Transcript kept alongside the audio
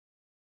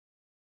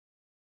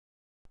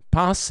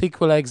Past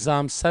SQL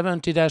exam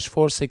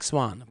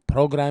 70-461,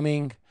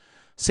 Programming,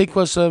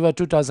 SQL Server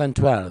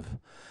 2012.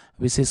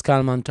 This is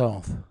Kalman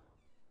Toth.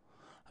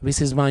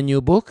 This is my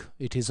new book.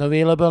 It is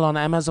available on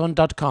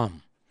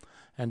Amazon.com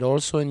and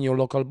also in your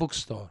local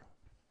bookstore.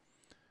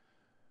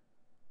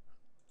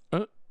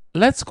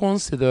 Let's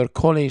consider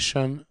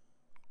collation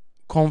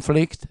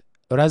conflict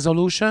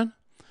resolution.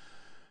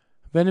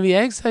 When we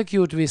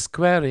execute this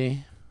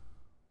query,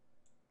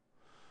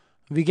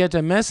 we get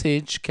a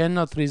message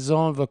cannot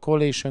resolve a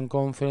collation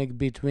conflict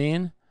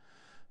between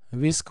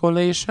this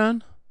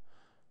collation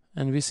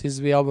and this is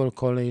the other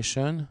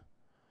collation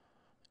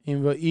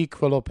in the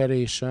equal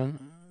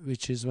operation,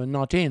 which is the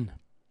not in.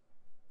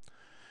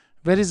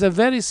 There is a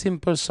very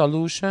simple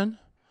solution,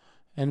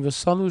 and the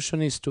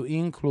solution is to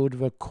include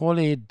the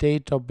COLLATE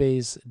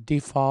database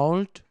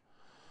default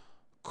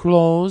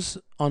clause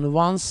on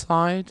one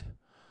side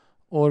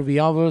or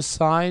the other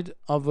side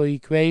of the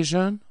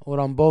equation, or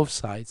on both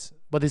sides.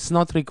 But it's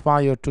not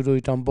required to do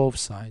it on both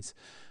sides.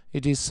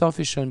 It is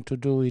sufficient to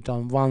do it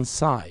on one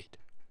side.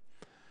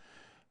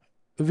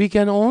 We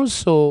can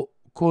also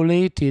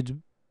collate it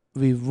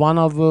with one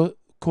of the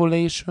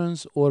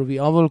collations or the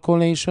other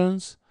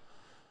collations,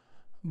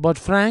 but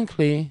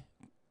frankly,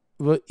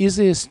 the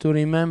easiest to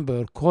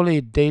remember,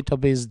 COLLATE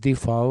database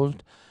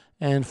default,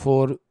 and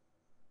for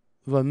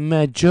the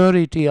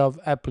majority of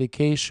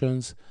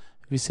applications,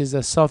 this is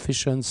a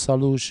sufficient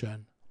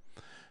solution.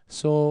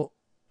 So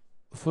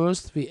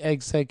first we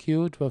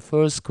execute the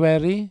first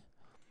query,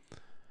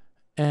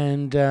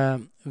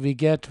 and we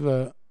get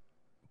the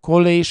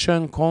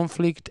collation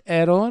conflict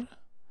error.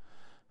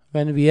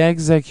 When we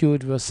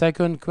execute the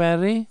second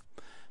query,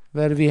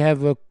 where we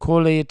have a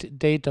COLLATE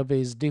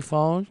database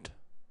default,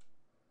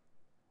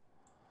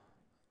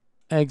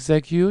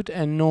 execute,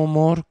 and no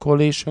more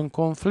collation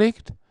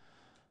conflict.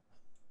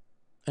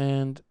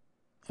 And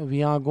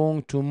we are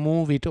going to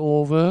move it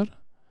over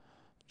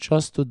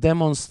just to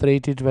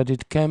demonstrate it, that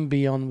it can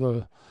be on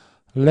the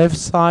left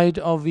side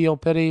of the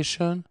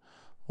operation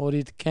or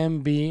it can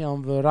be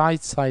on the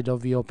right side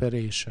of the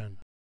operation.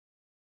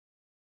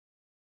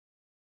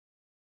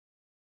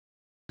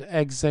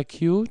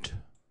 Execute.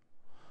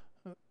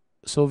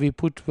 So we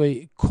put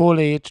the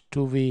COLLATE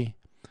to the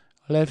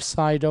left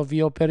side of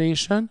the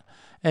operation,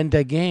 and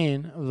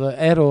again the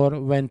error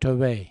went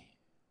away.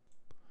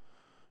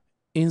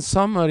 In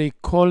summary,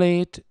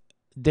 COLLATE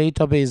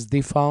database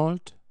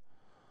default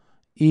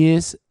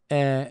is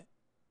a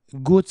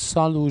good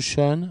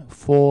solution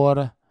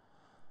for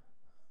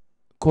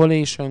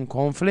collation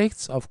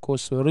conflicts. Of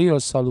course, the real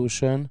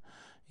solution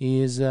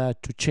is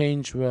to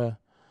change the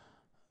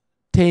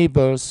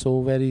table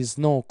so there is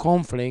no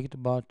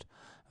conflict, but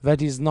that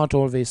is not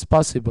always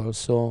possible.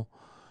 So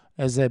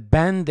as a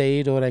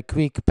band-aid or a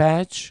quick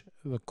patch,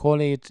 the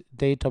COLLATE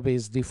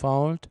database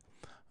default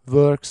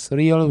works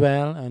real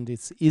well and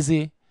it's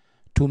easy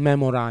to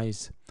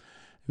memorize.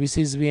 This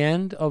is the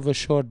end of a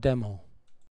short demo.